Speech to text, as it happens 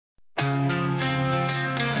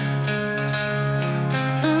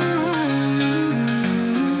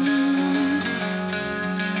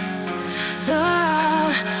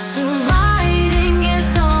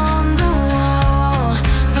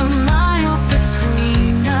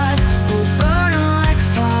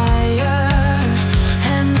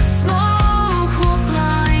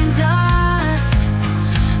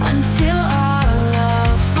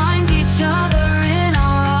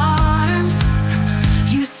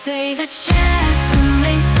say the chance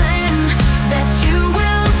remains slim, that you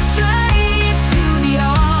will stray to the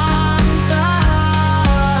arms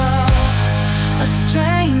of a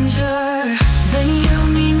stranger. Then you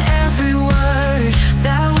mean every word,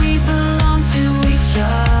 that we belong to each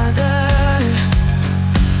other.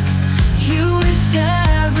 You wish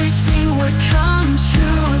everything would come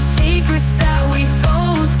true, secrets that we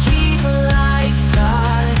both keep like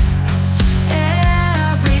God.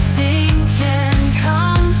 Everything can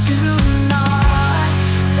come to naught,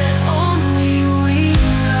 that only we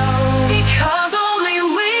know. Because only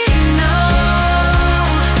we know,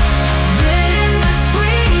 written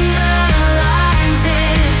between the lines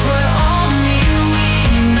is what only we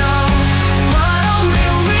know. What only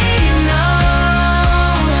we know.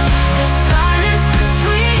 The silence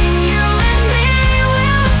between you and me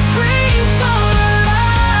will scream for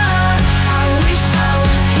us. I wish I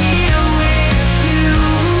was here with you.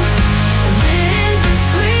 Written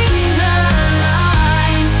between the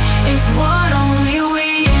lines is what only we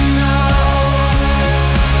know.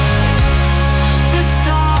 The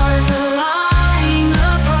stars align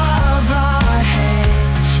above our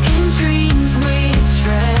heads. In dreams we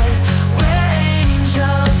tread where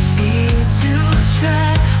angels fear to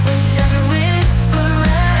tread. With every whisper,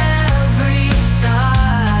 every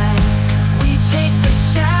sigh, we chase the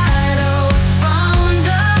shadows from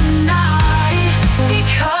the night.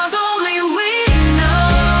 Because only we know,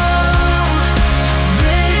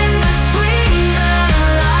 written between the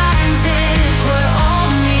lines is what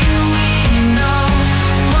only we know.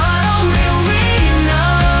 What only we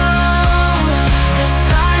know. The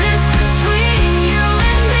silence between you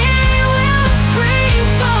and me will scream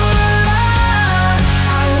for us.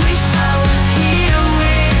 I wish I was here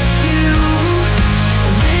with you.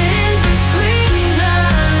 Written between the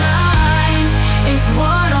lines is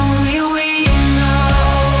what only we know.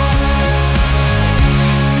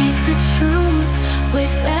 Speak the truth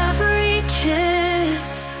with every kiss.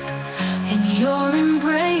 In your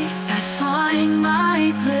embrace I find my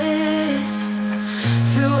bliss.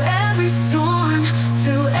 Through every storm,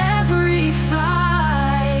 through every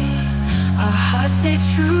fight, our hearts stay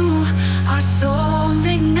true, our souls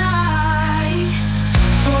ignite.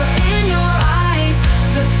 For in your eyes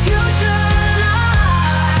the future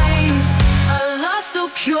lies, a love so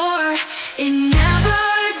pure it